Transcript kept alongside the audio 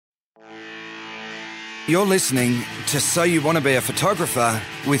You're listening to So You Want to Be a Photographer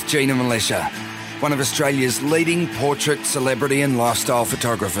with Gina Militia, one of Australia's leading portrait, celebrity and lifestyle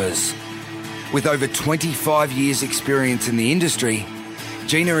photographers. With over 25 years experience in the industry,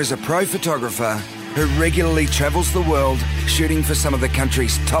 Gina is a pro photographer who regularly travels the world shooting for some of the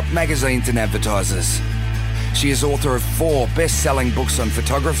country's top magazines and advertisers. She is author of 4 best-selling books on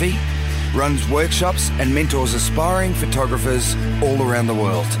photography, runs workshops and mentors aspiring photographers all around the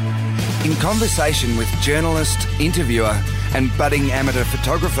world. In conversation with journalist, interviewer and budding amateur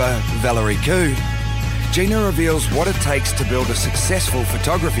photographer Valerie Khoo, Gina reveals what it takes to build a successful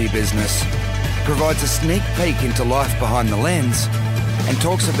photography business, provides a sneak peek into life behind the lens, and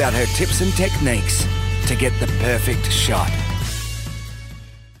talks about her tips and techniques to get the perfect shot.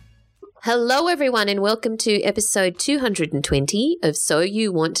 Hello everyone and welcome to episode 220 of So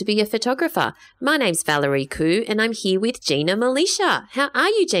You Want to Be a Photographer. My name's Valerie Khoo and I'm here with Gina Militia. How are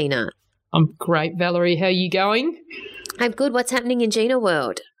you, Gina? I'm great, Valerie. How are you going? I'm good. What's happening in Gina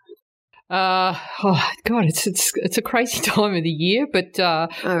world? It's a crazy time of the year, but all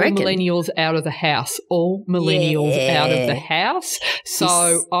millennials out of the house. All millennials out of the house.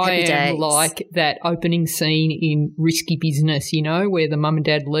 So I am like that opening scene in Risky Business, you know, where the mum and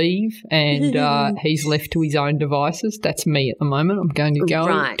dad leave and he's left to his own devices. That's me at the moment. I'm going to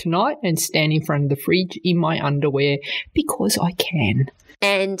go tonight and stand in front of the fridge in my underwear because I can.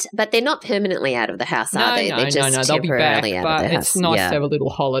 But they're not permanently out of the house, are they? They're just they'll be back, out but of the house. It's nice to have a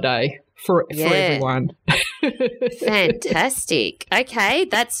little holiday for everyone. Fantastic. Okay,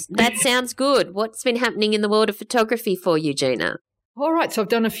 that sounds good. What's been happening in the world of photography for you, Gina? All right, so I've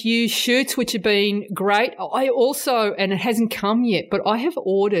done a few shoots which have been great. I also, and it hasn't come yet, but I have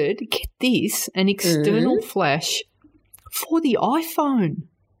ordered, get this, an external flash for the iPhone.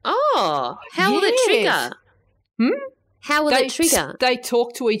 Oh, how will it trigger? How will it trigger? They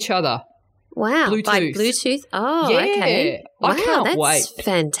talk to each other. Wow, Bluetooth. by Bluetooth? Oh, yeah. okay. Wow, I can't wait. That's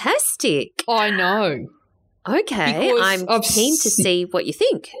fantastic. I know. Okay, I'm keen to see what you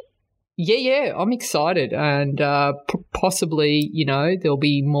think. Yeah, I'm excited and possibly, you know, there'll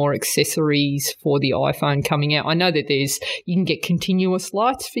be more accessories for the iPhone coming out. I know that you can get continuous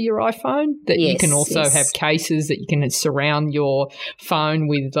lights for your iPhone, that you can also have cases that you can surround your phone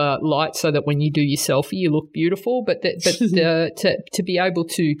with light so that when you do your selfie, you look beautiful. But to be able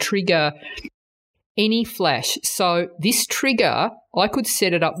to trigger any flash. So this trigger, I could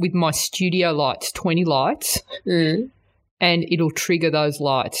set it up with my studio lights, 20 lights, and it'll trigger those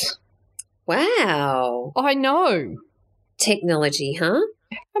lights. Wow. I know. Technology, huh?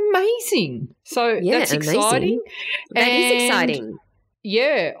 Amazing. So that's exciting. That is exciting.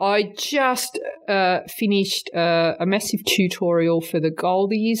 Yeah, I just finished a massive tutorial for the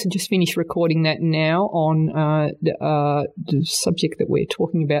Goldies. I just finished recording that now on the subject that we're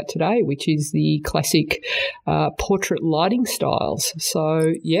talking about today, which is the classic portrait lighting styles.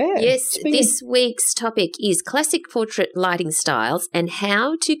 So, yeah. Yes, this week's topic is classic portrait lighting styles and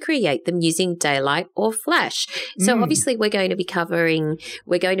how to create them using daylight or flash. So, obviously, we're going to be covering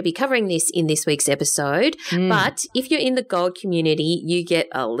this in this week's episode. But if you're in the Gold community, you get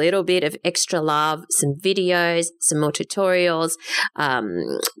a little bit of extra love, some videos, some more tutorials,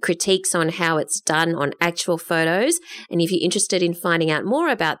 critiques on how it's done on actual photos. And if you're interested in finding out more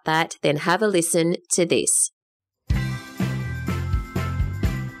about that, then have a listen to this.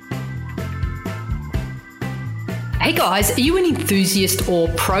 Hey guys, are you an enthusiast or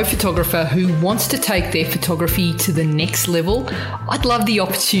pro photographer who wants to take their photography to the next level? I'd love the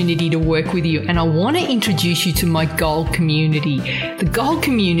opportunity to work with you and I want to introduce you to my Gold community. The Gold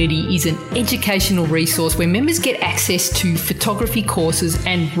community is an educational resource where members get access to photography courses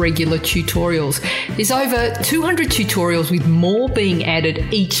and regular tutorials. There's over 200 tutorials with more being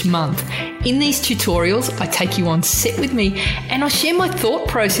added each month. In these tutorials, I take you on set with me and I share my thought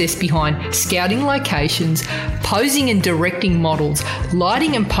process behind scouting locations, posing and directing models,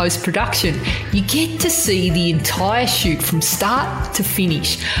 lighting and post-production. You get to see the entire shoot from start to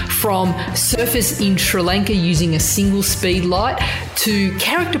finish, from surface in Sri Lanka using a single speed light to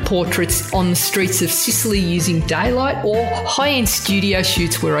character portraits on the streets of Sicily using daylight, or high-end studio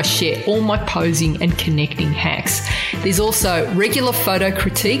shoots where I share all my posing and connecting hacks. There's also regular photo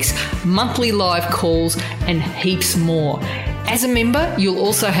critiques, monthly live calls and heaps more. As a member, you'll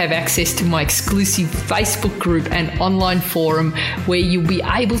also have access to my exclusive Facebook group and online forum where you'll be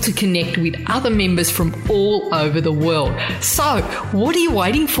able to connect with other members from all over the world. So, what are you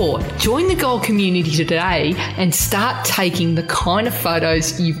waiting for? Join the Gold community today and start taking the kind of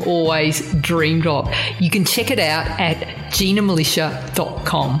photos you've always dreamed of. You can check it out at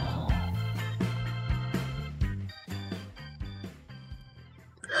ginamilitia.com.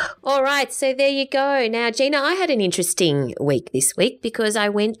 All right, so there you go. Now, Gina, I had an interesting week this week because I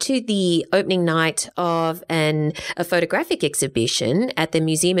went to the opening night of a photographic exhibition at the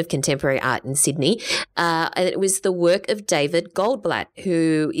Museum of Contemporary Art in Sydney. And it was the work of David Goldblatt,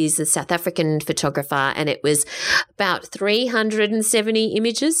 who is a South African photographer, and it was about 370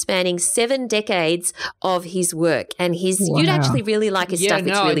 images spanning 7 decades of his work. And you'd actually really like his stuff.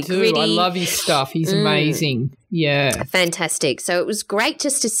 It's really gritty. I love his stuff. He's amazing. Yeah. Fantastic. So it was great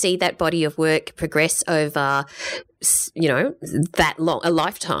just to see that body of work progress over, that long, a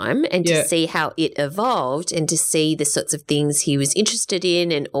lifetime, and to see how it evolved and to see the sorts of things he was interested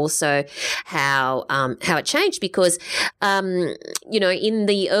in, and also how it changed because, in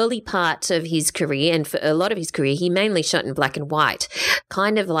the early part of his career and for a lot of his career, he mainly shot in black and white,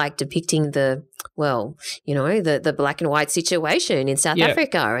 kind of like depicting the black and white situation in South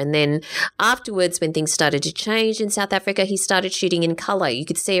Africa. And then afterwards, when things started to change in South Africa, he started shooting in colour. You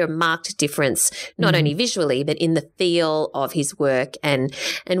could see a marked difference, not only visually, but in the feel of his work. And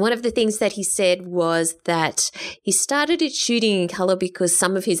one of the things that he said was that he started shooting in colour because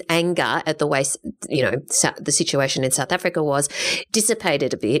some of his anger at the way, the situation in South Africa was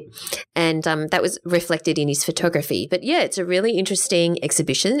dissipated a bit. And that was reflected in his photography. But yeah, it's a really interesting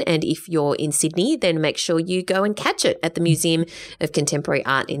exhibition. And if you're in Sydney, then make sure you go and catch it at the Museum of Contemporary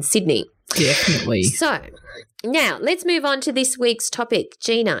Art in Sydney. Definitely. So now let's move on to this week's topic,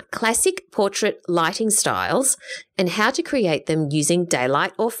 Gina, classic portrait lighting styles and how to create them using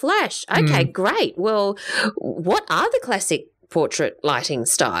daylight or flash. Okay, great. Well, what are the classic portrait lighting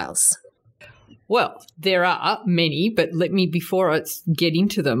styles? Well, there are many, but before I get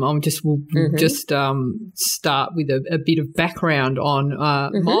into them, we'll just start with a bit of background on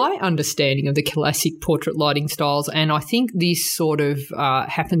my understanding of the classic portrait lighting styles. And I think this sort of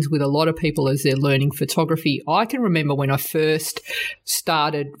happens with a lot of people as they're learning photography. I can remember when I first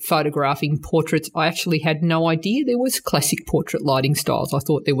started photographing portraits, I actually had no idea there was classic portrait lighting styles. I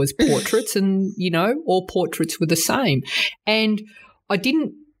thought there was portraits and, all portraits were the same. And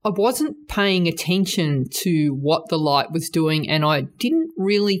I wasn't paying attention to what the light was doing, and I didn't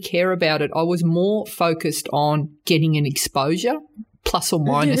really care about it. I was more focused on getting an exposure, plus or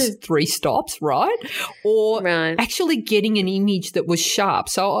minus 3 stops, right? Or actually getting an image that was sharp.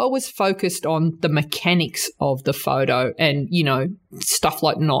 So I was focused on the mechanics of the photo and, stuff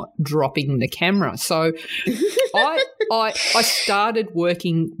like not dropping the camera. So I started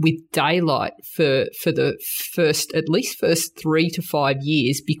working with daylight for the first 3 to 5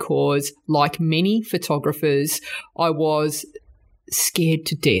 years because, like many photographers, I was scared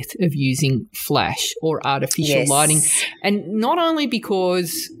to death of using flash or artificial lighting. And not only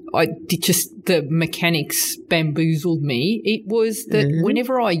because the mechanics bamboozled me, it was that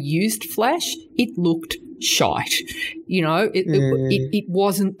whenever I used flash, it looked shite. It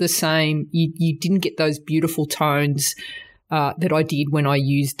wasn't the same. You didn't get those beautiful tones that I did when I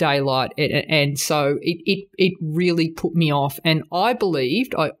used daylight. And so it really put me off. And I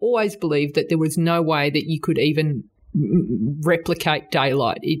always believed that there was no way that you could even replicate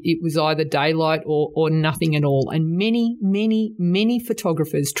daylight. It was either daylight or nothing at all. And many, many, many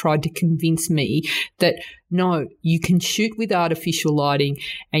photographers tried to convince me that, no, you can shoot with artificial lighting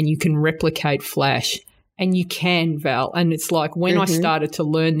and you can replicate flash. And you can, Val. And it's like when I started to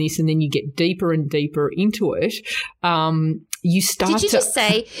learn this and then you get deeper and deeper into it, you start Did you just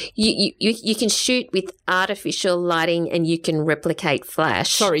say you can shoot with artificial lighting and you can replicate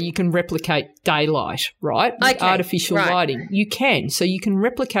flash? Sorry, you can replicate daylight, right? With artificial lighting. You can. So you can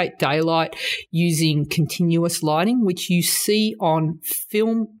replicate daylight using continuous lighting, which you see on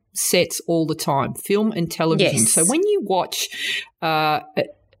film sets all the time, film and television. Yes. So when you watch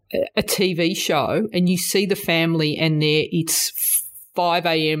a TV show and you see the family and it's 5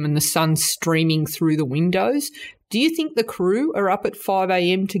 a.m. and the sun's streaming through the windows, do you think the crew are up at 5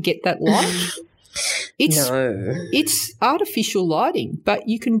 a.m. to get that light? It's artificial lighting, but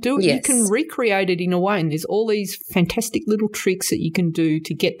you can do it. Yes. You can recreate it in a way, and there's all these fantastic little tricks that you can do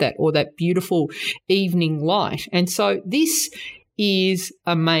to get that, or that beautiful evening light. And so this is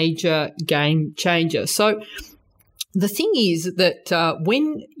a major game changer. So the thing is that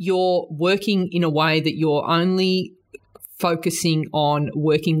when you're working in a way that you're only focusing on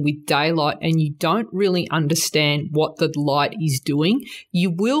working with daylight and you don't really understand what the light is doing,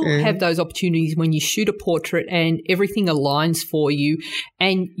 you will have those opportunities when you shoot a portrait and everything aligns for you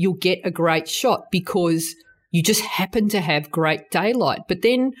and you'll get a great shot because you just happen to have great daylight. But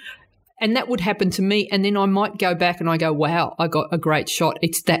then, and that would happen to me, and then I might go back and I go, wow, I got a great shot.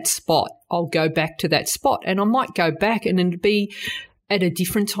 It's that spot. I'll go back to that spot, and I might go back and it'll be at a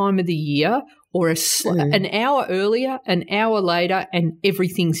different time of the year or an hour earlier, an hour later, and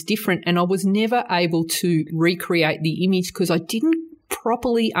everything's different. And I was never able to recreate the image because I didn't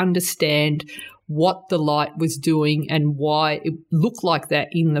properly understand what the light was doing and why it looked like that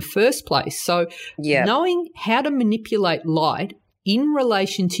in the first place. So knowing how to manipulate light in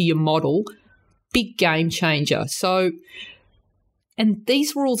relation to your model, big game changer. So, and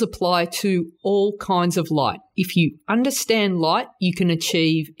these rules apply to all kinds of light. If you understand light, you can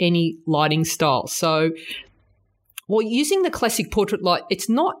achieve any lighting style. So, well, using the classic portrait light, it's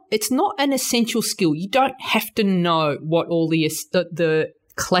not an essential skill. You don't have to know what all the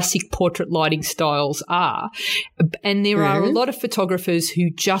classic portrait lighting styles are. And there are a lot of photographers who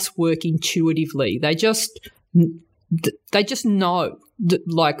just work intuitively. They just know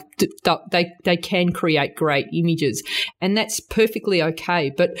that they can create great images, and that's perfectly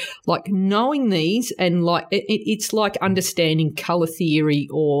okay. But like knowing these and like it's like understanding color theory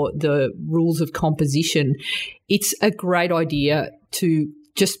or the rules of composition. It's a great idea to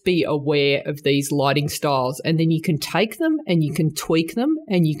just be aware of these lighting styles, and then you can take them and you can tweak them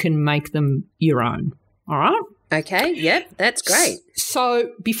and you can make them your own. All right? Okay, yep, that's great.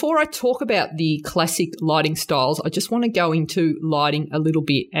 So before I talk about the classic lighting styles, I just want to go into lighting a little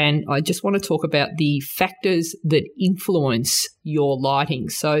bit, and I just want to talk about the factors that influence your lighting.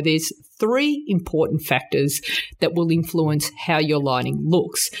 So there's 3 important factors that will influence how your lighting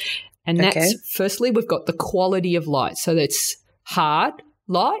looks. And that's firstly, we've got the quality of light. So that's hard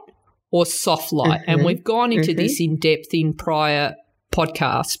light or soft light. And we've gone into this in depth in prior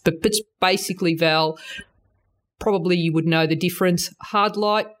podcasts, but basically, Val, probably you would know the difference. Hard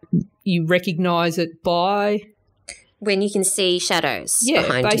light, you recognise it by when you can see shadows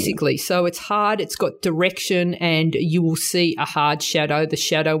behind basically. you. So it's hard, it's got direction, and you will see a hard shadow. The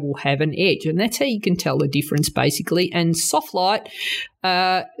shadow will have an edge, and that's how you can tell the difference basically. And soft light,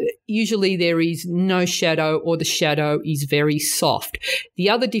 usually there is no shadow or the shadow is very soft. The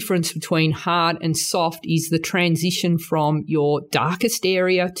other difference between hard and soft is the transition from your darkest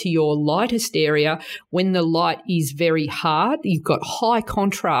area to your lightest area. When the light is very hard, you've got high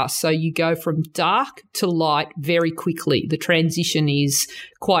contrast, so you go from dark to light very quickly. The transition is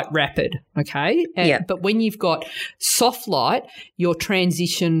quite rapid, okay? But when you've got soft light, your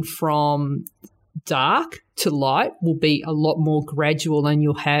transition from dark to light will be a lot more gradual, and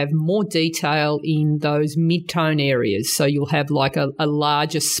you'll have more detail in those mid-tone areas. So you'll have like a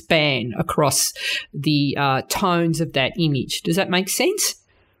larger span across the tones of that image. Does that make sense?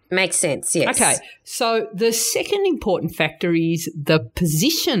 Makes sense, yes. Okay, so the second important factor is the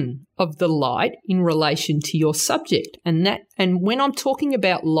position of the light in relation to your subject. And when I'm talking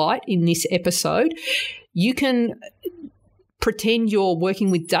about light in this episode, you can pretend you're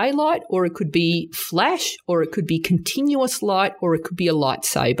working with daylight, or it could be flash, or it could be continuous light, or it could be a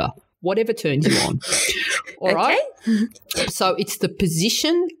lightsaber, whatever turns you on. All right? So it's the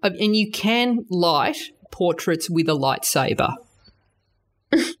position and you can light portraits with a lightsaber.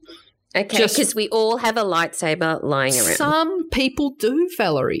 Okay, because we all have a lightsaber lying around. Some people do,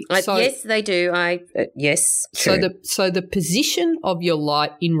 Valerie. Yes, they do. Yes, true. So the position of your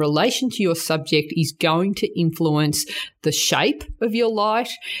light in relation to your subject is going to influence the shape of your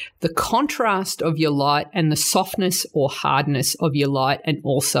light, the contrast of your light, and the softness or hardness of your light, and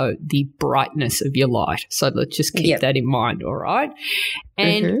also the brightness of your light. So let's just keep that in mind, all right?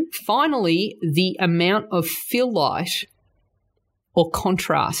 And finally, the amount of fill light or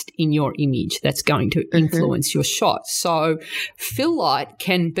contrast in your image that's going to influence your shot. So fill light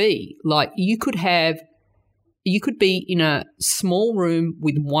can be like you could be in a small room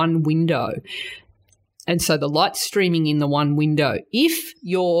with one window, and so the light's streaming in the one window. If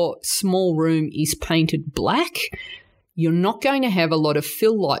your small room is painted black, you're not going to have a lot of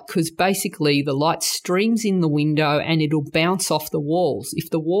fill light because basically the light streams in the window and it'll bounce off the walls. If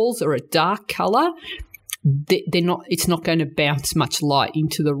the walls are a dark colour, it's not going to bounce much light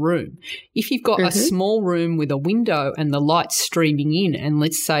into the room. If you've got a small room with a window and the light's streaming in, and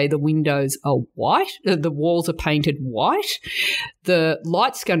let's say the windows are white, the walls are painted white, the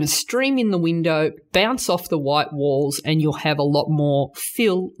light's going to stream in the window, bounce off the white walls, and you'll have a lot more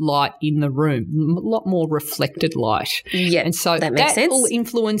fill light in the room, a lot more reflected light. Yeah, and so that makes sense. Will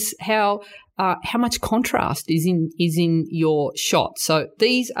influence how much contrast is in your shot. So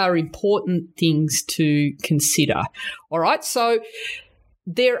these are important things to consider. All right. So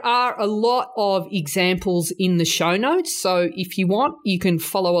There are a lot of examples in the show notes. So if you want, you can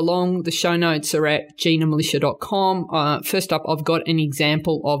follow along. The show notes are at ginamilicia.com. First up, I've got an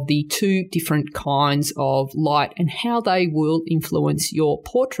example of the 2 different kinds of light and how they will influence your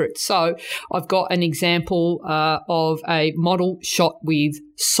portrait. So I've got an example of a model shot with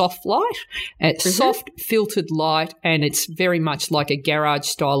soft light, soft filtered light, and it's very much like a garage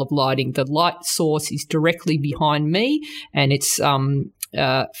style of lighting. The light source is directly behind me, and it's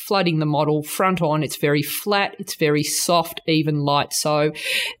flooding the model front on. It's very flat. It's very soft, even light. So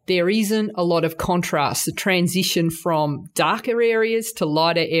there isn't a lot of contrast. The transition from darker areas to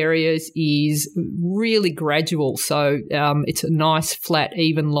lighter areas is really gradual. So it's a nice, flat,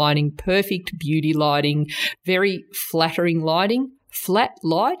 even lighting, perfect beauty lighting, very flattering lighting. Flat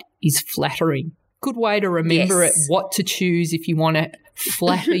light is flattering. Good way to remember it, what to choose if you want to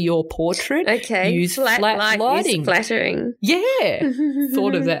flatter your portrait. Okay. Use flat lighting. Is flattering. Yeah.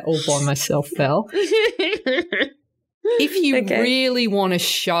 Thought of that all by myself, Val. If you really want to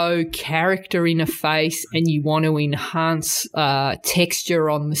show character in a face and you want to enhance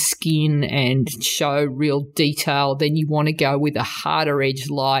texture on the skin and show real detail, then you want to go with a harder edge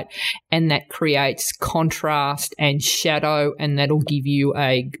light, and that creates contrast and shadow, and that'll give you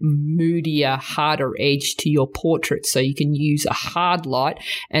a moodier, harder edge to your portrait. So you can use a hard light,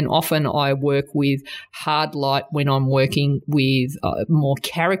 and often I work with hard light when I'm working with more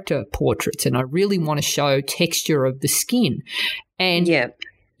character portraits, and I really want to show texture of the skin. And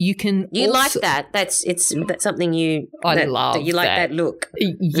you can like that. That's something you love that you like that look.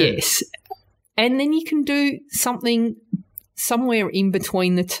 Yes. And then you can do something somewhere in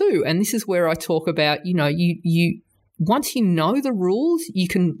between the two. And this is where I talk about, you once you know the rules, you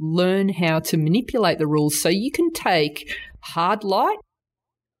can learn how to manipulate the rules. So you can take hard light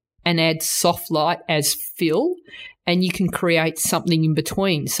and add soft light as fill, and you can create something in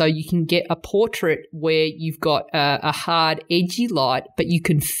between. So you can get a portrait where you've got a hard, edgy light, but you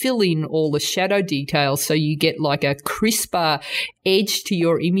can fill in all the shadow details. So you get like a crisper edge to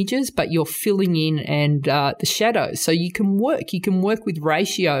your images, but you're filling in and the shadows. So you can work with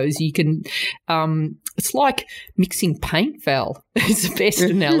ratios. You can, it's like mixing paint, Val, is the best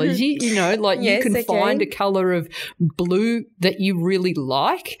analogy. You can find a color of blue that you really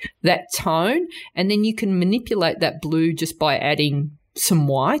like, that tone, and then you can manipulate that blue just by adding some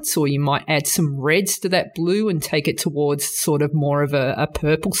whites, or you might add some reds to that blue and take it towards sort of more of a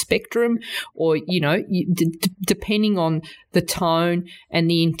purple spectrum, or, depending on the tone and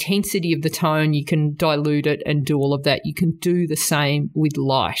the intensity of the tone, you can dilute it and do all of that. You can do the same with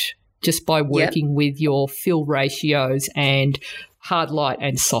light just by working with your fill ratios and hard light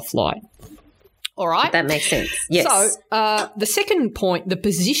and soft light. All right. That makes sense. Yes. So the second point, the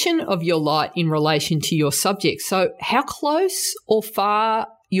position of your light in relation to your subject. So how close or far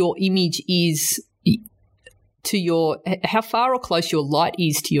your image is to how far or close your light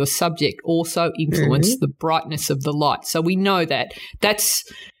is to your subject also influence the brightness of the light. So we know that's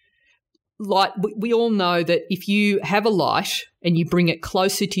light. We all know that if you have a light and you bring it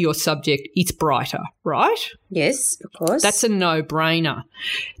closer to your subject, it's brighter, right? Yes, of course. That's a no-brainer.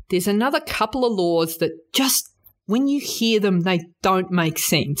 There's another couple of laws that just when you hear them, they don't make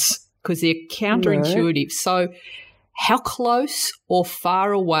sense because they're counterintuitive. No. So how close or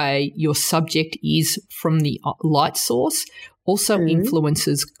far away your subject is from the light source also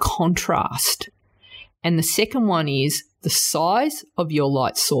influences contrast. And the second one is the size of your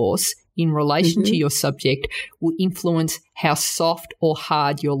light source in relation to your subject will influence how soft or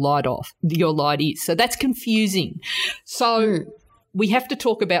hard your light is. So that's confusing. So we have to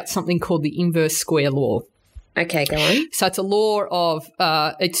talk about something called the inverse square law. Okay, go on. So it's a law of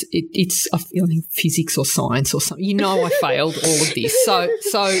it's I think physics or science or something. I failed all of this.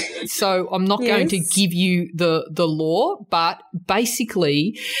 So I'm not going to give you the law, but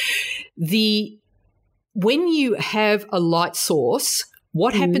basically when you have a light source,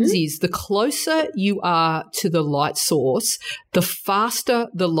 what happens is the closer you are to the light source, the faster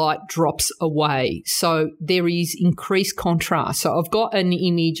the light drops away. So there is increased contrast. So I've got an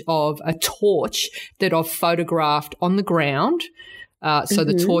image of a torch that I've photographed on the ground. So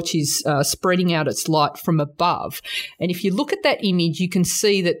the torch is spreading out its light from above. And if you look at that image, you can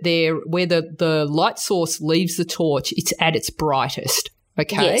see that where the light source leaves the torch, it's at its brightest.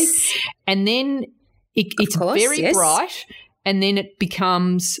 Okay. Yes. And then it's very bright. And then it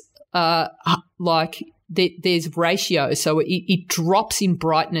becomes like there's ratio, so it drops in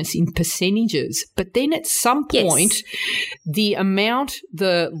brightness in percentages. But then at some point, the amount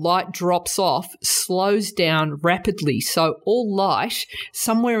the light drops off slows down rapidly. So all light,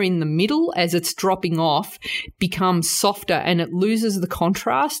 somewhere in the middle as it's dropping off, becomes softer and it loses the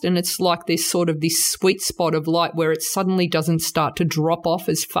contrast, and it's like there's sort of this sweet spot of light where it suddenly doesn't start to drop off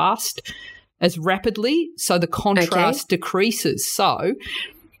as fast, as rapidly, so the contrast decreases. So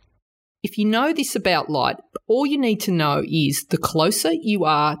if you know this about light, all you need to know is the closer you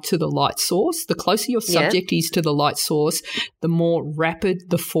are to the light source, the closer your subject is to the light source, the more rapid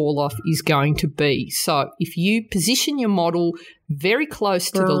the fall off is going to be. So if you position your model very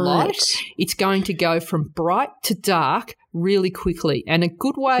close to the light, it's going to go from bright to dark really quickly. And a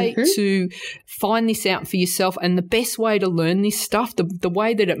good way to find this out for yourself, and the best way to learn this stuff, the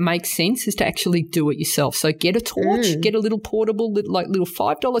way that it makes sense, is to actually do it yourself. So get a torch, get a little portable, little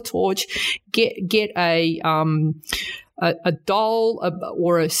 $5 torch, get a doll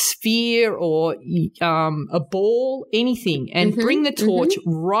or a sphere or a ball, anything, and bring the torch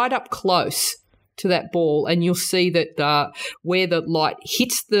right up close to that ball, and you'll see that where the light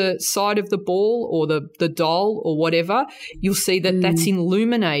hits the side of the ball or the doll or whatever, you'll see that that's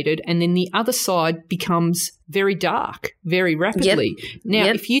illuminated, and then the other side becomes very dark very rapidly. Now,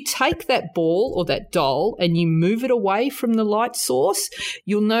 if you take that ball or that doll and you move it away from the light source,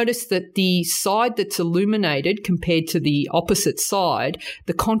 you'll notice that the side that's illuminated compared to the opposite side,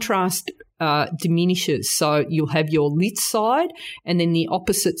 the contrast diminishes. So you'll have your lit side, and then the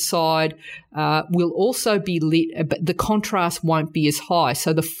opposite side will also be lit, but the contrast won't be as high.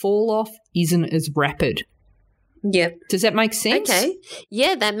 So the fall off isn't as rapid. Yep. Does that make sense? Okay.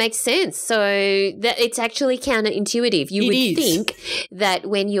 Yeah, that makes sense. So that it's actually counterintuitive. You would think that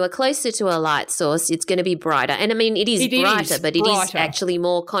when you are closer to a light source, it's going to be brighter. And I mean, it is brighter, but it is actually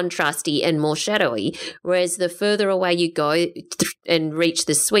more contrasty and more shadowy. Whereas the further away you go and reach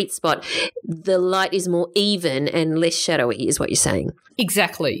the sweet spot, the light is more even and less shadowy, is what you're saying.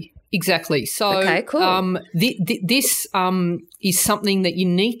 Exactly. So okay, cool. This is something that you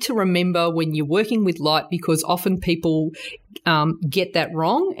need to remember when you're working with light, because often people get that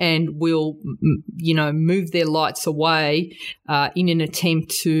wrong and will, move their lights away in an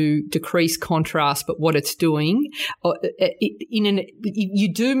attempt to decrease contrast. But what it's doing,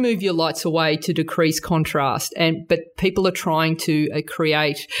 you do move your lights away to decrease contrast, but people are trying to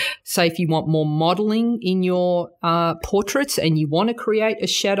create, say, if you want more modelling in your portraits and you want to create a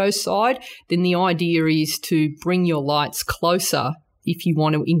shadow side, then the idea is to bring your lights closer. If you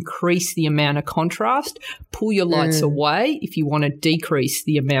want to increase the amount of contrast, pull your lights away if you want to decrease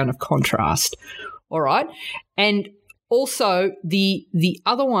the amount of contrast. All right. And also the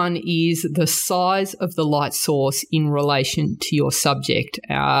other one is the size of the light source in relation to your subject.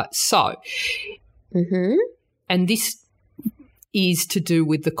 And this is to do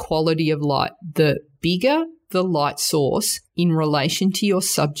with the quality of light. The bigger the light source in relation to your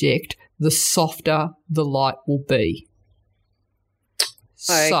subject, the softer the light will be.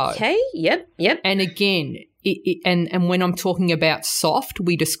 Okay. Yep. And again, and when I'm talking about soft,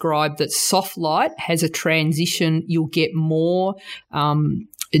 we describe that soft light has a transition. You'll get more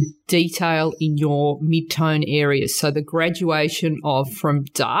detail in your mid-tone areas. So the graduation from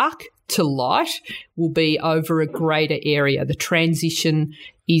dark to light will be over a greater area. The transition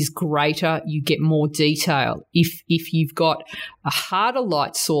is greater. You get more detail. If you've got a harder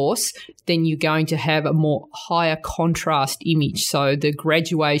light source, then you're going to have a more higher contrast image. So the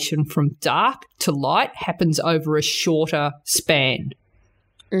graduation from dark to light happens over a shorter span.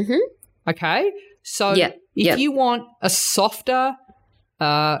 Okay? So if you want a softer,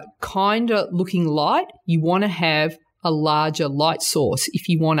 kinder looking light, you want to have a larger light source. If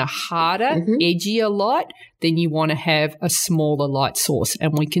you want a harder, edgier light, then you want to have a smaller light source.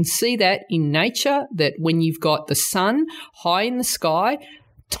 And we can see that in nature, that when you've got the sun high in the sky,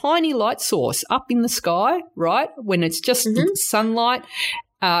 tiny light source up in the sky, right, when it's just sunlight,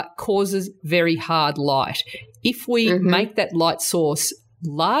 causes very hard light. If we make that light source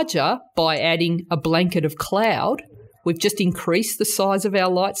larger by adding a blanket of cloud, we've just increased the size of our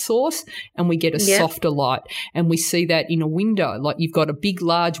light source and we get a softer light. And we see that in a window. Like you've got a big,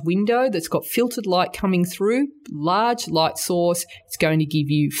 large window that's got filtered light coming through, large light source. It's going to give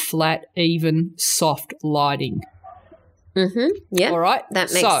you flat, even, soft lighting. Yeah. All right.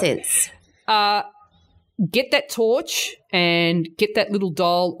 That makes sense. Get that torch and get that little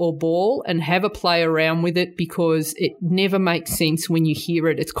doll or ball and have a play around with it, because it never makes sense when you hear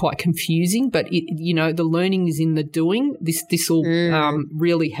it. It's quite confusing, but the learning is in the doing. This will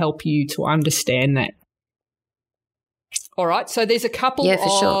really help you to understand that. All right, so there's a couple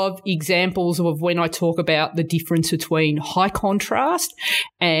of examples of when I talk about the difference between high contrast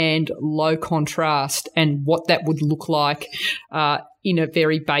and low contrast and what that would look like in a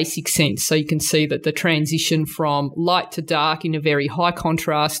very basic sense. So you can see that the transition from light to dark in a very high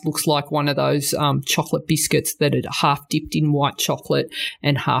contrast looks like one of those chocolate biscuits that are half dipped in white chocolate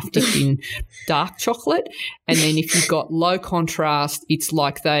and half dipped in dark chocolate. And then if you've got low contrast, it's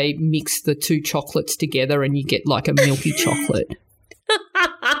like they mix the two chocolates together and you get like a milky chocolate.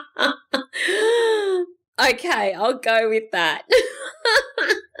 Okay, I'll go with that.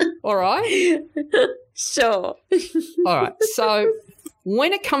 All right? Sure. All right. So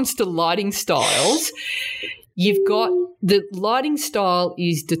when it comes to lighting styles, you've got the lighting style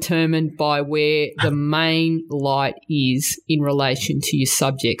is determined by where the main light is in relation to your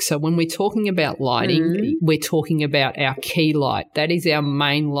subject. So when we're talking about lighting, we're talking about our key light. That is our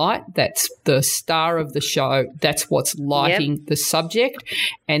main light. That's the star of the show. That's what's lighting the subject.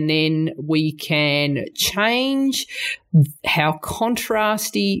 And then we can change how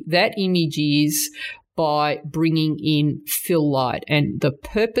contrasty that image is by bringing in fill light. And the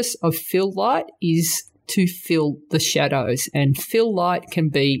purpose of fill light is to fill the shadows, and fill light can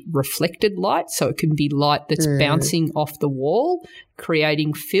be reflected light, so it can be light that's bouncing off the wall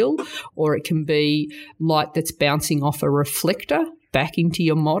creating fill, or it can be light that's bouncing off a reflector back into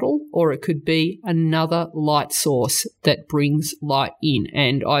your model, or it could be another light source that brings light in.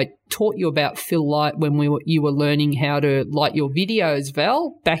 And I taught you about fill light when you were learning how to light your videos,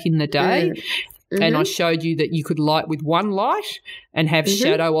 Val, back in the day. And I showed you that you could light with one light and have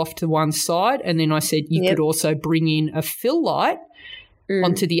shadow off to one side. And then I said you could also bring in a fill light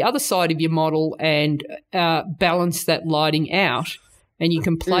onto the other side of your model and balance that lighting out. And you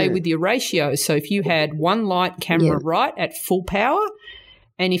can play with your ratios. So if you had one light camera right at full power,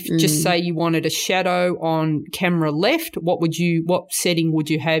 and if just say you wanted a shadow on camera left, what setting would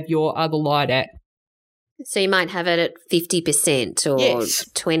you have your other light at? So you might have it at 50% or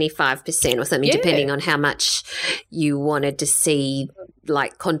 25% or something, depending on how much you wanted to see,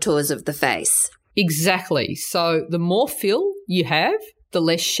 like, contours of the face. Exactly. So the more fill you have, the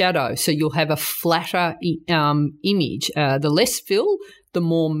less shadow. So you'll have a flatter image. The less fill, the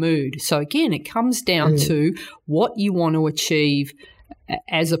more mood. So, again, it comes down to what you want to achieve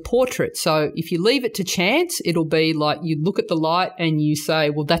as a portrait. So if you leave it to chance, it'll be like you look at the light and you say,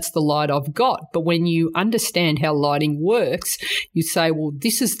 well, that's the light I've got. But when you understand how lighting works, you say, well,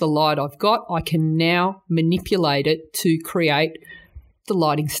 this is the light I've got. I can now manipulate it to create the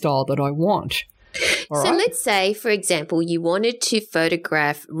lighting style that I want. So let's say, for example, you wanted to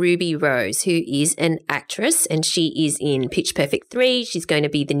photograph Ruby Rose, who is an actress, and she is in Pitch Perfect 3. She's going to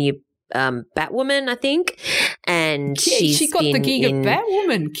be the new Batwoman, I think, and she got the gig of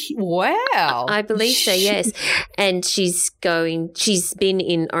Batwoman. Wow, I believe so. Yes, and she's been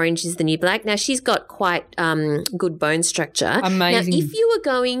in Orange Is the New Black. Now she's got quite good bone structure. Amazing. Now, if you were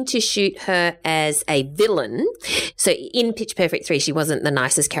going to shoot her as a villain, so in Pitch Perfect 3, she wasn't the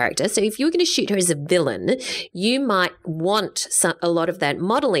nicest character. So if you were going to shoot her as a villain, you might want a lot of that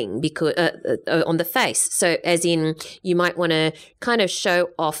modeling because on the face. So as in, you might want to kind of show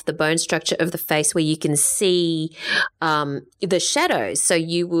off the bone structure of the face where you can see the shadows. So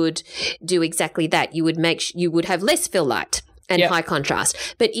you would do exactly that. You would have less fill light and high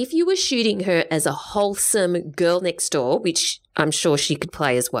contrast. But if you were shooting her as a wholesome girl next door, which I'm sure she could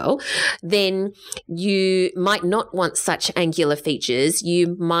play as well, then you might not want such angular features.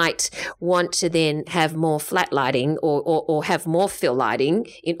 You might want to then have more flat lighting or have more fill lighting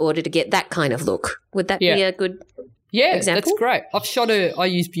in order to get that kind of look. Would that be a good example? That's great. I've shot her. I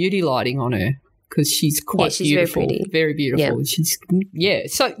use beauty lighting on her because she's quite beautiful. Very beautiful.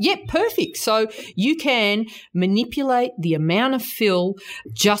 So, perfect. So you can manipulate the amount of fill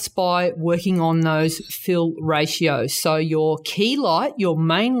just by working on those fill ratios. So your key light, your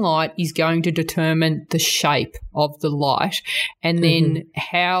main light, is going to determine the shape of the light, and then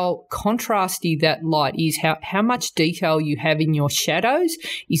how contrasty that light is, how much detail you have in your shadows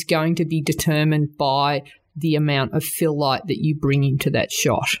is going to be determined by the amount of fill light that you bring into that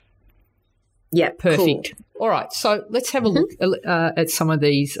shot. Yeah, perfect. Cool. All right, so let's have a look at some of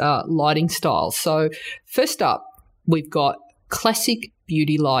these lighting styles. So first up, we've got classic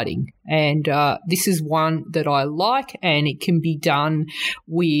beauty lighting, and this is one that I like, and it can be done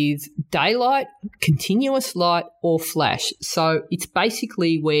with daylight, continuous light, or flash. So it's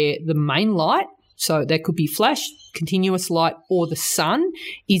basically where the main light, so that could be flash, continuous light, or the sun,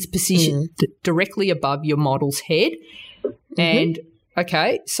 is positioned directly above your model's head. And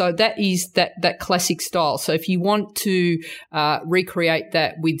Okay, so that is that classic style. So if you want to recreate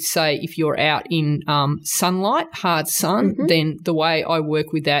that with, say, if you're out in sunlight, hard sun, then the way I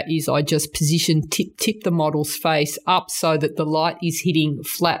work with that is I just position, tip the model's face up so that the light is hitting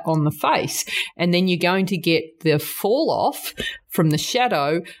flat on the face. And then you're going to get the fall off from the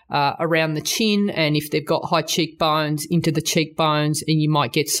shadow around the chin, and if they've got high cheekbones, into the cheekbones, and you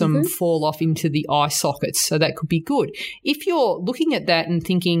might get some fall off into the eye sockets. So that could be good. If you're looking at that and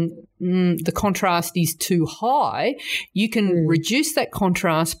thinking the contrast is too high, you can reduce that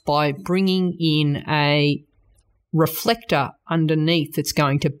contrast by bringing in a reflector underneath that's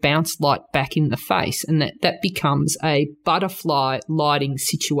going to bounce light back in the face, and that becomes a butterfly lighting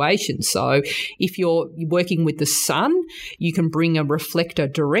situation. So if you're working with the sun, you can bring a reflector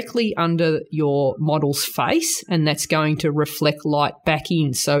directly under your model's face, and that's going to reflect light back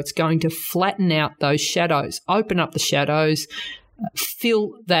in. So it's going to flatten out those shadows, open up the shadows,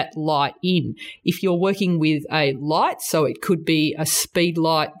 fill that light in. If you're working with a light, so it could be a speed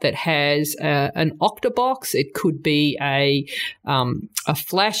light that has an octabox, it could be a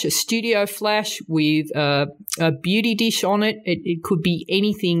flash, a studio flash with a beauty dish on it. It could be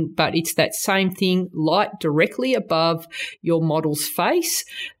anything, but it's that same thing, light directly above your model's face.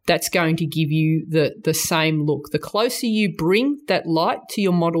 That's going to give you the same look. The closer you bring that light to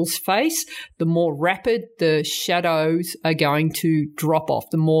your model's face, the more rapid the shadows are going to drop off,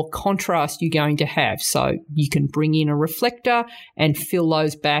 the more contrast you're going to have. So you can bring in a reflector and fill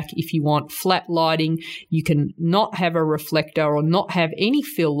those back. If you want flat lighting, you can not have a reflector or not have any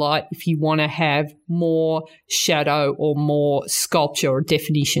fill light if you want to have more shadow or more sculpture or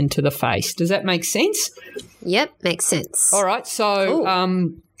definition to the face. Does that make sense? Yep, makes sense. All right,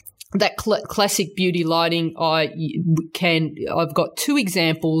 so that classic beauty lighting, I've got two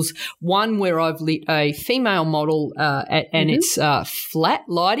examples. One where I've lit a female model and it's flat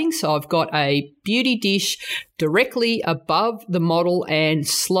lighting. So I've got a beauty dish directly above the model and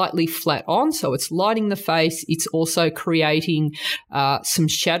slightly flat on. So it's lighting the face. It's also creating some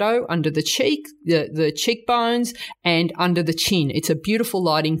shadow under the cheek, the cheekbones, and under the chin. It's a beautiful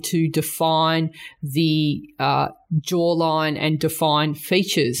lighting to define the jawline and define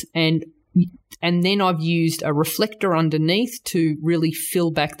features. And then I've used a reflector underneath to really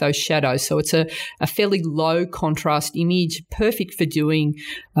fill back those shadows. So it's a fairly low contrast image, perfect for doing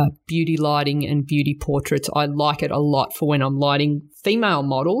beauty lighting and beauty portraits. I like it a lot for when I'm lighting female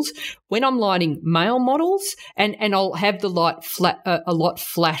models. When I'm lighting male models, and I'll have the light a lot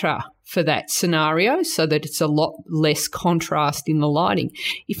flatter for that scenario so that it's a lot less contrast in the lighting.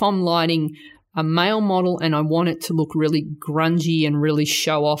 If I'm lighting a male model and I want it to look really grungy and really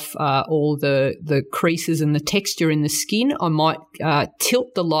show off all the creases and the texture in the skin, I might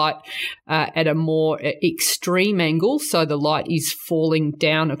tilt the light at a more extreme angle so the light is falling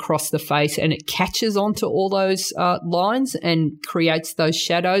down across the face and it catches onto all those lines and creates those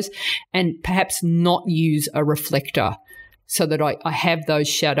shadows, and perhaps not use a reflector so that I have those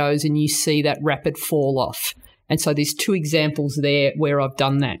shadows and you see that rapid fall off. And so there's two examples there where I've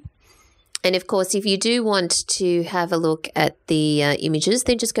done that. And, of course, if you do want to have a look at the images,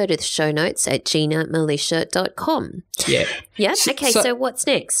 then just go to the show notes at ginamilicia.com. Yeah. Yeah? Okay, so what's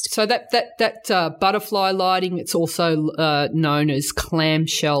next? So that butterfly lighting, it's also known as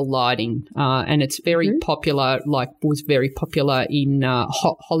clamshell lighting, and it's very popular, was very popular in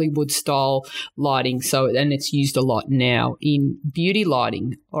Hollywood-style lighting, and it's used a lot now in beauty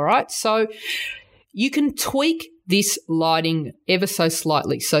lighting, all right? So you can tweak this lighting ever so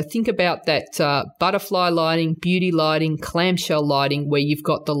slightly. So think about that butterfly lighting, beauty lighting, clamshell lighting, where you've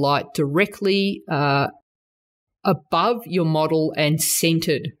got the light directly above your model and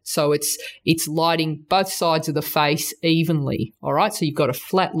centered. So it's lighting both sides of the face evenly, all right? So you've got a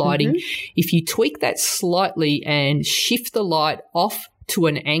flat lighting. If you tweak that slightly and shift the light off to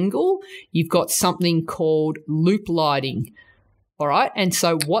an angle, you've got something called loop lighting. All right. And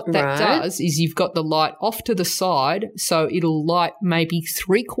so what that does is you've got the light off to the side, so it'll light maybe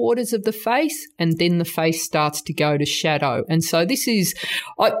 3/4 of the face, and then the face starts to go to shadow. And so this is,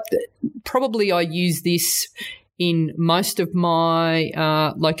 I use this in most of my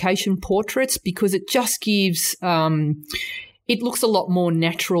location portraits because it just gives it looks a lot more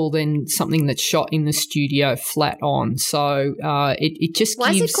natural than something that's shot in the studio flat on. So it just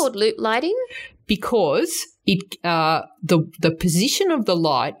Why is it called loop lighting? Because the position of the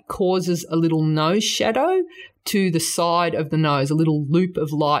light causes a little nose shadow to the side of the nose, a little loop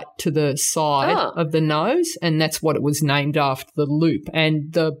of light to the side of the nose, and that's what it was named after, the loop.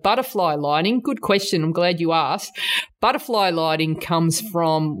 And the butterfly lighting, good question, I'm glad you asked. Butterfly lighting comes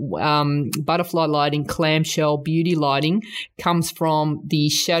from butterfly lighting, clamshell beauty lighting comes from the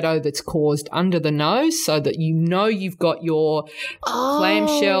shadow that's caused under the nose, so that you know you've got your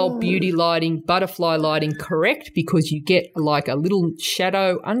clamshell beauty lighting, butterfly lighting correct, because you get like a little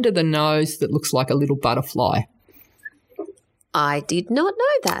shadow under the nose that looks like a little butterfly. I did not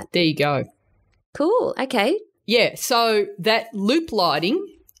know that. There you go. Cool. Okay. Yeah, so that loop lighting,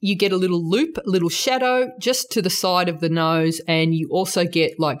 you get a little loop, a little shadow just to the side of the nose, and you also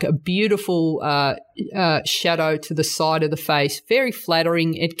get like a beautiful shadow to the side of the face. Very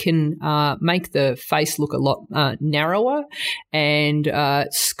flattering. It can make the face look a lot narrower and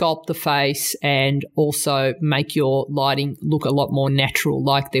sculpt the face, and also make your lighting look a lot more natural,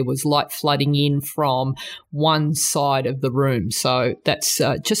 like there was light flooding in from one side of the room. So that's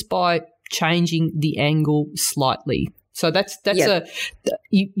just by changing the angle slightly. So that's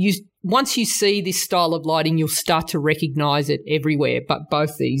you once you see this style of lighting, you'll start to recognise it everywhere. But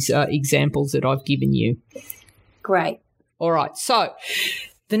both these examples that I've given you. Great. All right. So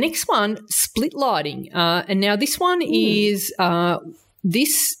the next one, split lighting, and now this one is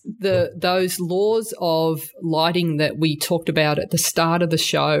those laws of lighting that we talked about at the start of the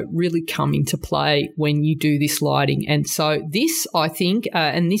show really come into play when you do this lighting. And so this, I think,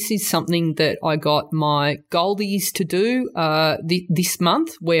 and this is something that I got my Goldies to do this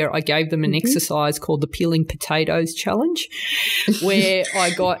month, where I gave them an exercise called the Peeling Potatoes Challenge, where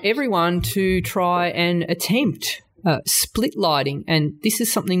I got everyone to try and attempt split lighting, and this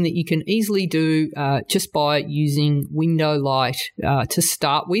is something that you can easily do just by using window light to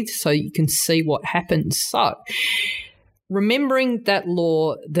start with, so you can see what happens. So remembering that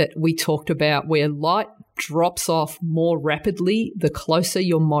law that we talked about, where light drops off more rapidly the closer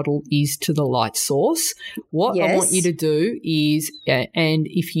your model is to the light source, what I want you to do is, and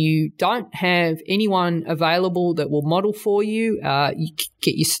if you don't have anyone available that will model for you, you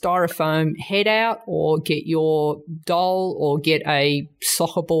get your styrofoam head out, or get your doll, or get a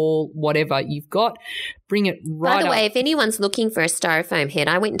soccer ball, whatever you've got, bring it right up. By the way, if anyone's looking for a styrofoam head,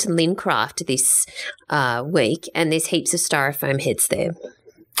 I went to Lincraft this week, and there's heaps of styrofoam heads there.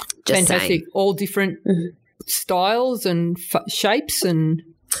 Just fantastic. saying. All different styles and shapes. And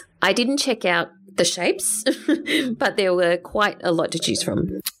I didn't check out the shapes, but there were quite a lot to choose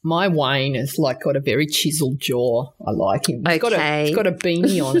from. My Wayne has like got a very chiseled jaw. I like him. He's got a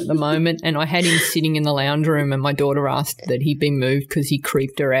beanie on at the moment, and I had him sitting in the lounge room, and my daughter asked that he be moved because he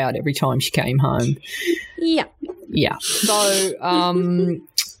creeped her out every time she came home. Yeah. Yeah. So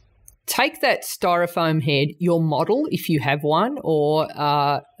take that styrofoam head, your model, if you have one, or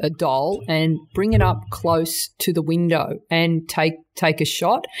a doll, and bring it up close to the window and take a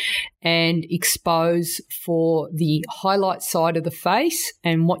shot and expose for the highlight side of the face.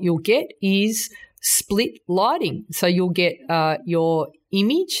 And what you'll get is split lighting. So you'll get your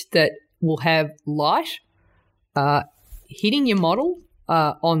image that will have light hitting your model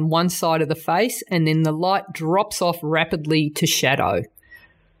on one side of the face, and then the light drops off rapidly to shadow.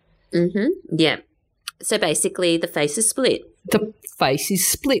 Yeah. So basically the face is split. The face is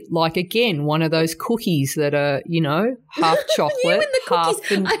split, like, again, one of those cookies that are, half chocolate, You and the half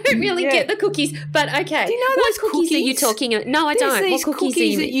cookies. I don't really get the cookies, but okay. Do you know what those cookies are you talking about? No, I don't. There's these What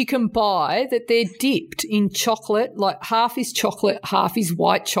cookies that you can buy that they're dipped in chocolate, like half is chocolate, half is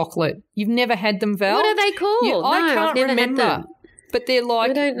white chocolate. You've never had them, Val? What are they called? I No, can't I've never remember. had them. But they're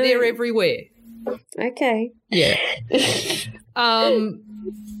like, they're everywhere. Okay. Yeah.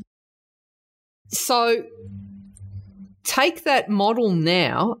 So take that model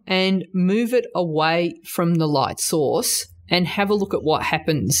now and move it away from the light source and have a look at what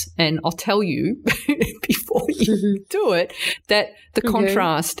happens. And I'll tell you before you do it that the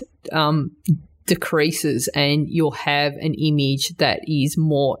contrast decreases, and you'll have an image that is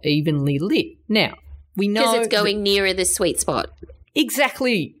more evenly lit. Now, we know because it's going nearer the sweet spot.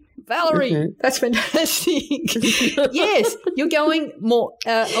 Exactly. Valerie, that's fantastic. Yes, you're going more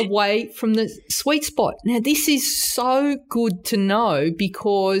away from the sweet spot. Now, this is so good to know,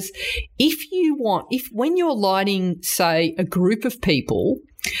 because when you're lighting, say, a group of people,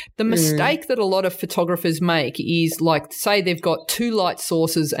 the mistake that a lot of photographers make is, like, say they've got 2 light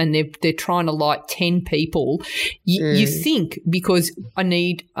sources and they're trying to light 10 people. You think, because I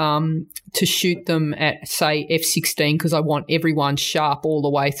need to shoot them at, say, f16 because I want everyone sharp all the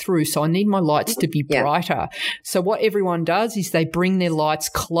way through, so I need my lights to be brighter. So what everyone does is they bring their lights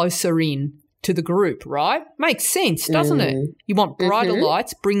closer in to the group, right? Makes sense, doesn't it? You want brighter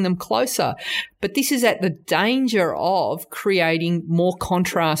lights, bring them closer. But this is at the danger of creating more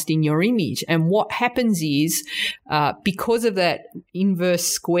contrast in your image. And what happens is, because of that inverse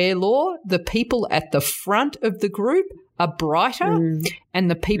square law, the people at the front of the group are brighter,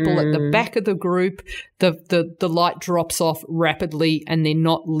 and the people at the back of the group, the light drops off rapidly and they're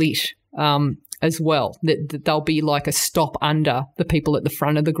not lit as well. They'll be like a stop under the people at the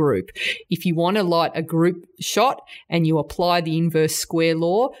front of the group. If you want to light a group shot and you apply the inverse square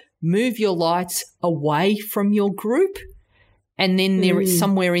law, move your lights away from your group, and then there is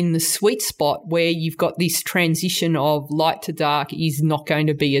somewhere in the sweet spot where you've got this transition of light to dark is not going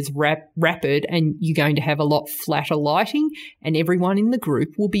to be as rapid, and you're going to have a lot flatter lighting, and everyone in the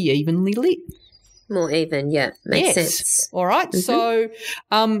group will be evenly lit. More even, yeah. Makes sense. All right. So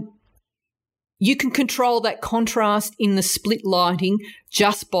you can control that contrast in the split lighting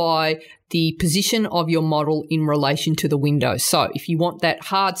just by the position of your model in relation to the window. So if you want that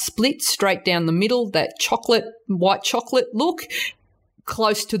hard split straight down the middle, that white chocolate look,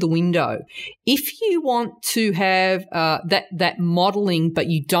 close to the window. If you want to have that modelling but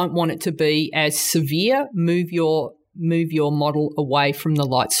you don't want it to be as severe, move your model away from the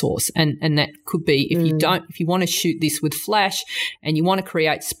light source. And that could be if you want to shoot this with flash and you want to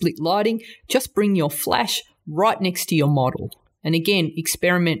create split lighting, just bring your flash right next to your model. And again,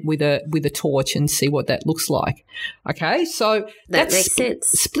 experiment with a torch and see what that looks like. Okay, so that makes sense.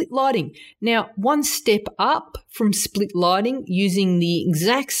 Split lighting. Now, one step up from split lighting, using the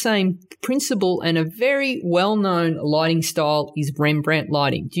exact same principle and a very well-known lighting style, is Rembrandt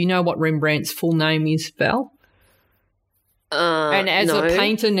lighting. Do you know what Rembrandt's full name is, Val? And as a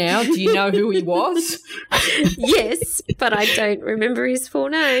painter now, do you know who he was? Yes, but I don't remember his full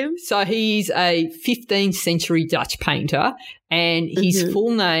name. So he's a 15th century Dutch painter, and his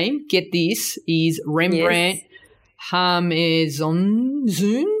full name, get this, is Rembrandt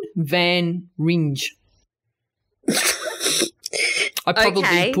Harmenszoon van Rijn. I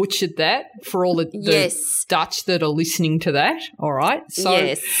probably butchered that for all the Dutch that are listening to that. All right.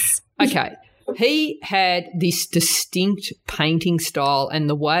 So, okay. He had this distinct painting style, and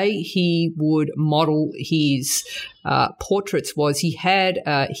the way he would model his portraits was he had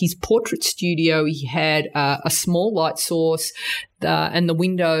his portrait studio. He had a small light source, and the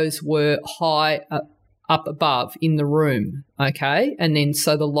windows were high up above in the room, okay? And then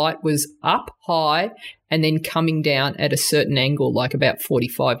so the light was up high and then coming down at a certain angle, like about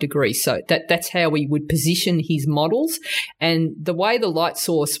 45 degrees. So that's how we would position his models. And the way the light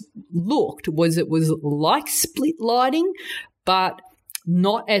source looked was it was like split lighting, but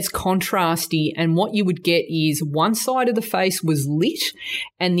not as contrasty. And what you would get is one side of the face was lit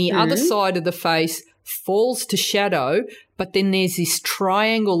and the other side of the face falls to shadow, but then there's this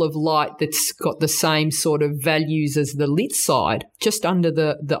triangle of light that's got the same sort of values as the lit side, just under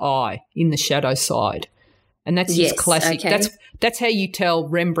the eye in the shadow side. And that's his classic. Okay. That's how you tell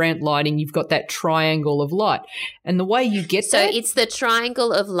Rembrandt lighting. You've got that triangle of light. And the way you get that. So it's the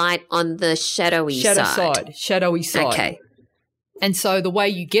triangle of light on the shadowy side. Shadowy side. Okay. And so the way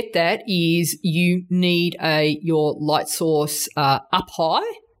you get that is you need your light source up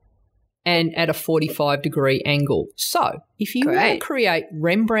high and at a 45-degree angle. So if you want to create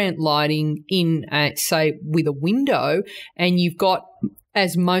Rembrandt lighting in, say, with a window, and you've got,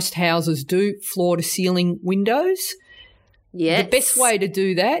 as most houses do, floor-to-ceiling windows, the best way to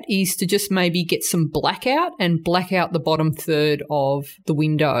do that is to just maybe get some blackout and black out the bottom third of the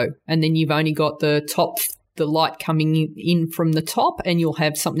window, and then you've only got the light coming in from the top, and you'll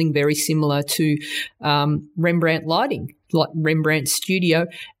have something very similar to Rembrandt lighting, like Rembrandt Studio.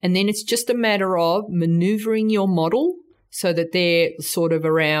 And then it's just a matter of manoeuvring your model so that they're sort of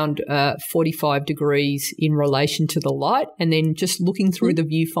around 45 degrees in relation to the light, and then just looking through the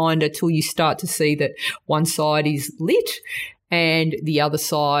viewfinder till you start to see that one side is lit and the other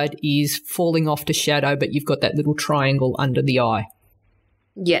side is falling off to shadow, but you've got that little triangle under the eye.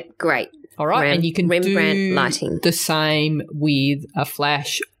 Yeah, great. All right, and you can Rembrandt do lighting. The same with a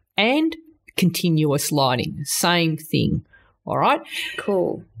flash and continuous lighting. Same thing. All right?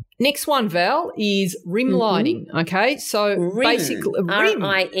 Cool. Next one, Val, is rim lighting, okay? So basically rim.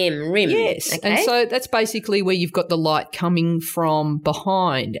 R-I-M, rim. Yes, okay. And so that's basically where you've got the light coming from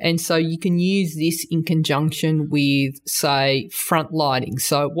behind. And so you can use this in conjunction with, say, front lighting.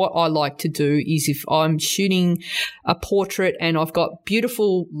 So what I like to do is if I'm shooting a portrait and I've got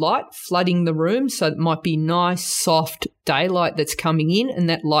beautiful light flooding the room, so it might be nice, soft, daylight that's coming in, and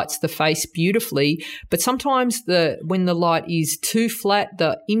that lights the face beautifully. But sometimes when the light is too flat,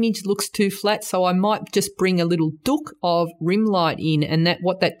 the image looks too flat, so I might just bring a little dook of rim light in, and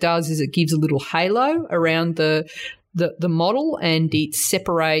what that does is it gives a little halo around the model, and it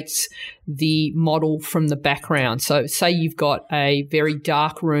separates the model from the background. So say you've got a very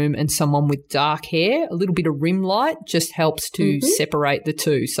dark room and someone with dark hair, a little bit of rim light just helps to separate the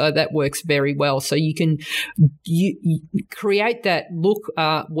two. So that works very well. So you can create that look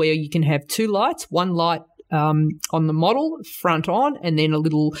where you can have two lights, one light on the model front on, and then a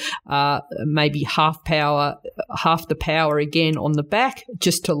little maybe half the power again on the back,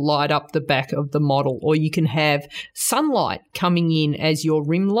 just to light up the back of the model. Or you can have sunlight coming in as your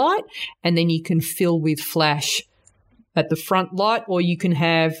rim light, and then you can fill with flash at the front light, or you can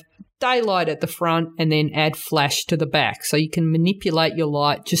have daylight at the front and then add flash to the back. So you can manipulate your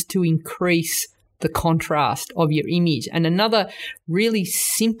light just to increase the contrast of your image. And another really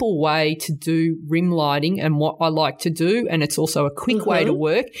simple way to do rim lighting, and what I like to do, and it's also a quick way to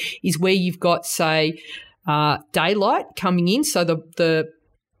work, is where you've got, say, daylight coming in. So the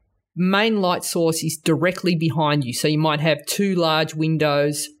main light source is directly behind you. So you might have two large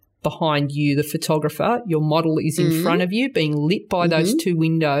windows behind you, the photographer. Your model is in front of you, being lit by those two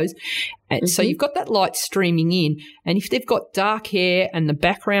windows. And so you've got that light streaming in. And if they've got dark hair and the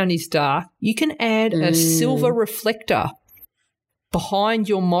background is dark, you can add a silver reflector behind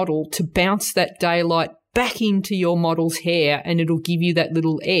your model to bounce that daylight back into your model's hair, and it'll give you that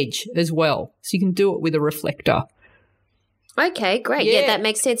little edge as well. So you can do it with a reflector. Okay, great. Yeah, that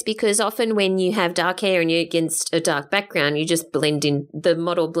makes sense, because often when you have dark hair and you're against a dark background, you just blend in, the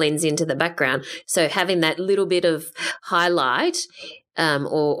model blends into the background. So having that little bit of highlight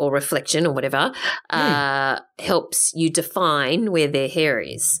or reflection or whatever helps you define where their hair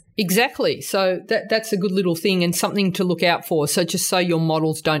is. Exactly. So that's a good little thing and something to look out for. So just so your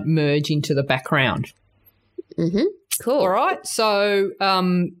models don't merge into the background. Cool. All right. So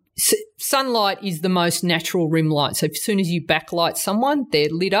sunlight is the most natural rim light. So as soon as you backlight someone, they're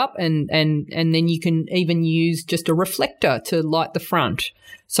lit up, and then you can even use just a reflector to light the front.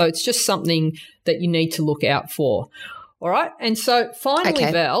 So it's just something that you need to look out for. All right. And so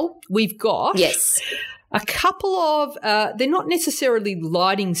finally, Val, we've got a couple of they're not necessarily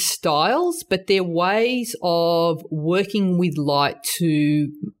lighting styles, but they're ways of working with light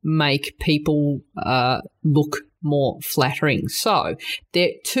to make people look more flattering. So there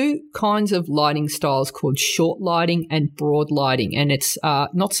are two kinds of lighting styles called short lighting and broad lighting, and it's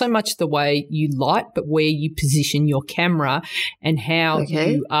not so much the way you light, but where you position your camera and how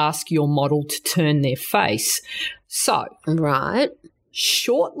you ask your model to turn their face. So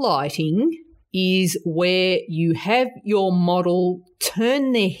short lighting is where you have your model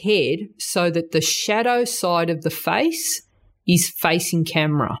turn their head so that the shadow side of the face is facing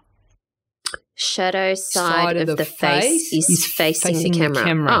camera. Shadow side of the face is facing the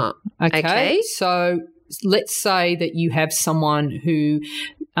camera. Oh, okay. So let's say that you have someone who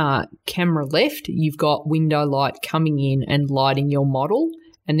camera left, you've got window light coming in and lighting your model,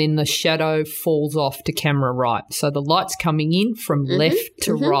 and then the shadow falls off to camera right. So the light's coming in from left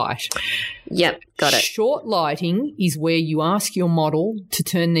to right. Yep, got it. Short lighting is where you ask your model to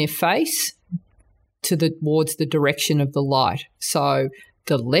turn their face towards the direction of the light. So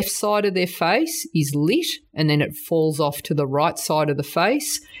the left side of their face is lit, and then it falls off to the right side of the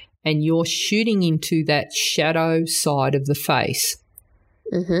face, and you're shooting into that shadow side of the face.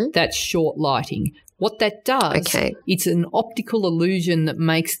 That's short lighting. What that does, it's an optical illusion that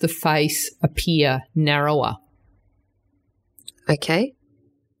makes the face appear narrower. Okay.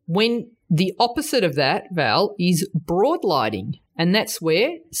 When the opposite of that, Val, is broad lighting, and that's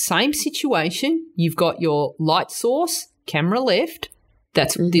where, same situation, you've got your light source, camera left,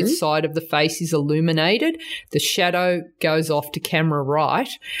 that's this side of the face is illuminated. The shadow goes off to camera right.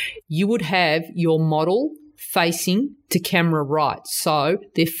 You would have your model facing to camera right. So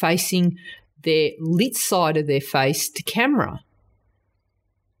they're facing their lit side of their face to camera.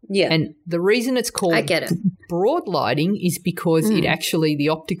 Yeah. And the reason it's called broad lighting is because it actually, the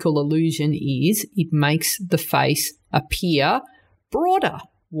optical illusion is it makes the face appear broader,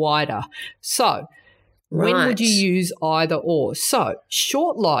 wider. So when would you use either or? So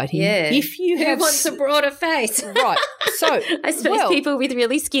short lighting, if you have... Who wants a broader face? Right. So I suppose people with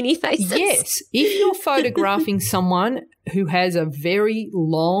really skinny faces. Yes. If you're photographing someone who has a very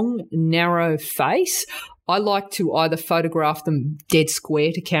long, narrow face, I like to either photograph them dead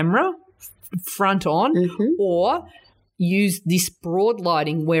square to camera, front on, or use this broad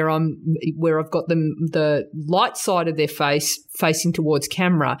lighting where I've got the light side of their face facing towards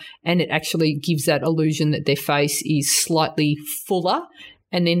camera, and it actually gives that illusion that their face is slightly fuller.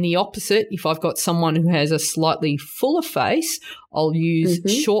 And then the opposite, if I've got someone who has a slightly fuller face, I'll use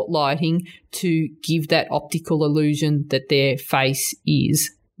short lighting to give that optical illusion that their face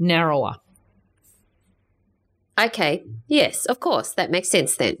is narrower. Okay. Yes, of course. That makes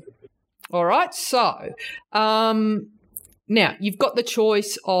sense then. All right. So now you've got the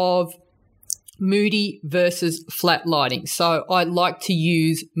choice of moody versus flat lighting. So I like to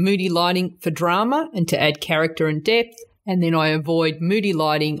use moody lighting for drama and to add character and depth. And then I avoid moody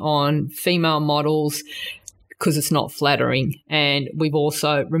lighting on female models because it's not flattering. And we've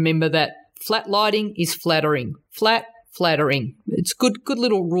also remember that flat lighting is flattering. Flattering. It's good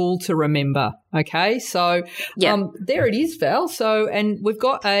little rule to remember. Okay, so there it is, Val. So, and we've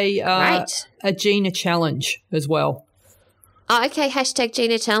got a Gina challenge as well. Oh, okay, hashtag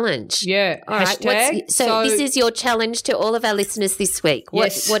Gina challenge. Yeah, all hashtag. Right. So this is your challenge to all of our listeners this week.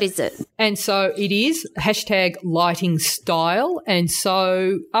 What is it? And so it is hashtag lighting style. And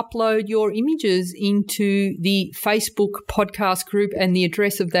so upload your images into the Facebook podcast group, and the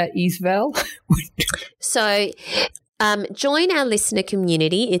address of that is, Val? So join our listener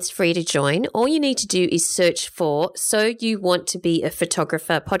community. It's free to join. All you need to do is search for So You Want to Be a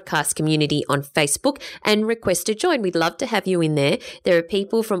Photographer podcast community on Facebook and request to join. We'd love to have you in there. There are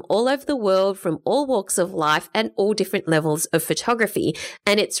people from all over the world, from all walks of life and all different levels of photography.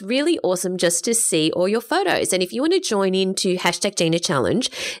 And it's really awesome just to see all your photos. And if you want to join into hashtag Gina Challenge,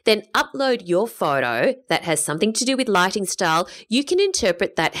 then upload your photo that has something to do with lighting style. You can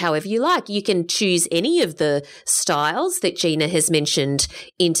interpret that however you like. You can choose any of the styles that Gina has mentioned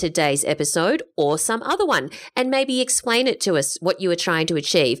in today's episode or some other one, and maybe explain it to us what you were trying to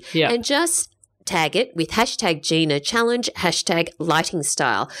achieve. Yeah. And just tag it with hashtag Gina Challenge, hashtag lighting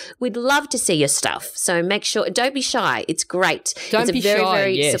style. We'd love to see your stuff. So make sure, don't be shy. It's great. It's a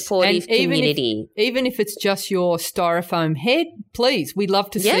very supportive community. Even if it's just your styrofoam head, please, we'd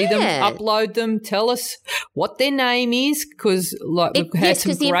love to see them, upload them, tell us what their name is, because we've had some great names. Yes,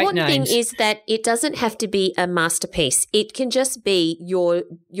 because the important thing is that it doesn't have to be a masterpiece. It can just be your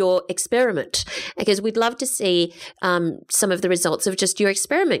experiment, because we'd love to see some of the results of just your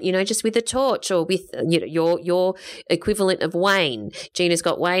experiment, just with a torch or with your equivalent of Wayne. Gina's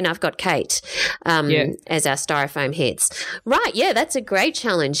got Wayne, I've got Kate as our styrofoam heads. Right, that's a great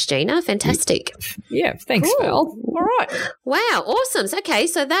challenge, Gina. Fantastic. Yeah, thanks, cool. Val. All right. Wow, awesome. Okay,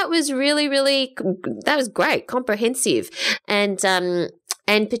 so that was really, really that was great, comprehensive, and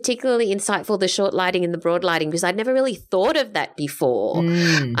particularly insightful, the short lighting and the broad lighting, because I'd never really thought of that before.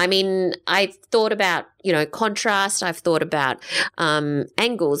 I mean, I thought about, contrast, I've thought about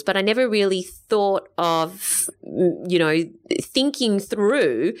angles, but I never really thought of, thinking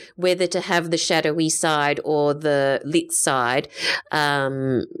through whether to have the shadowy side or the lit side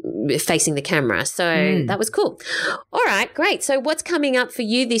facing the camera. So that was cool. All right, great. So what's coming up for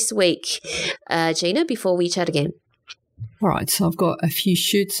you this week, Gina, before we chat again? All right, so I've got a few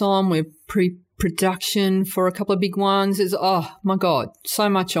shoots on. We're pre-production for a couple of big ones. Oh, my God, so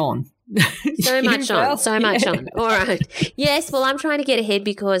much on. So much on. All right. Yes, well, I'm trying to get ahead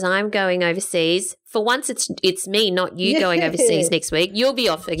because I'm going overseas. For once, it's me, not you, going overseas next week. You'll be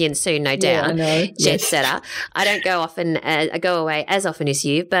off again soon, no doubt. I know. Jet setter. I don't go away as often as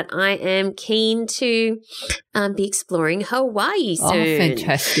you, but I am keen to be exploring Hawaii soon. Oh,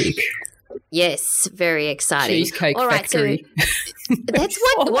 fantastic. Yes, very exciting. Cheesecake Factory. So that's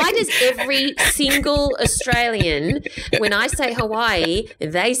what. Why does every single Australian, when I say Hawaii,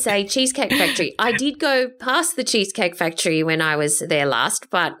 they say Cheesecake Factory? I did go past the Cheesecake Factory when I was there last,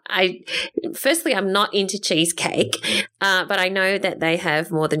 but firstly, I'm not into cheesecake, but I know that they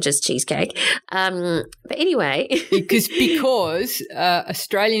have more than just cheesecake. But anyway, because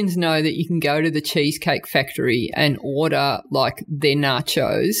Australians know that you can go to the Cheesecake Factory and order like their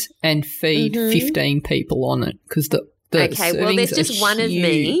nachos and feed 15 people on it, because the okay, well, there's just one of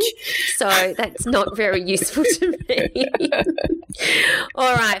me, so that's not very useful to me.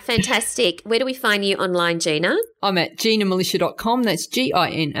 All right, fantastic. Where do we find you online, Gina? I'm at ginamilicia.com. That's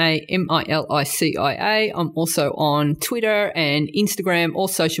GINAMILICIA. I'm also on Twitter and Instagram, all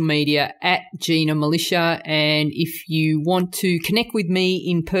social media, at Gina Milicia. And if you want to connect with me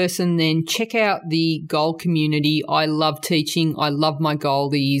in person, then check out the Gold community. I love teaching. I love my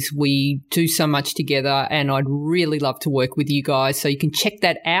Goldies. We do so much together, and I'd really love to work with you guys. So you can check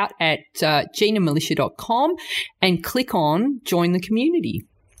that out at ginamilicia.com and click on Join the Community.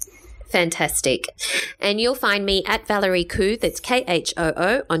 Fantastic. And you'll find me at Valerie Khoo, that's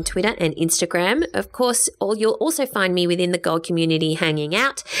KHOO, on Twitter and Instagram. Of course, you'll also find me within the Gold community hanging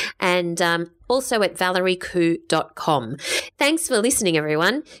out, and also at valeriekhoo.com. Thanks for listening,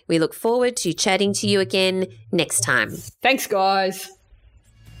 everyone. We look forward to chatting to you again next time. Thanks, guys.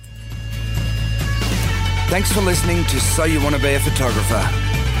 Thanks for listening to So You Want to Be a Photographer.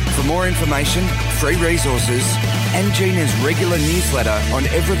 For more information, free resources, and Gina's regular newsletter on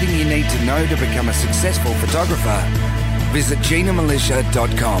everything you need to know to become a successful photographer, visit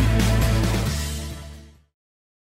GinaMilitia.com.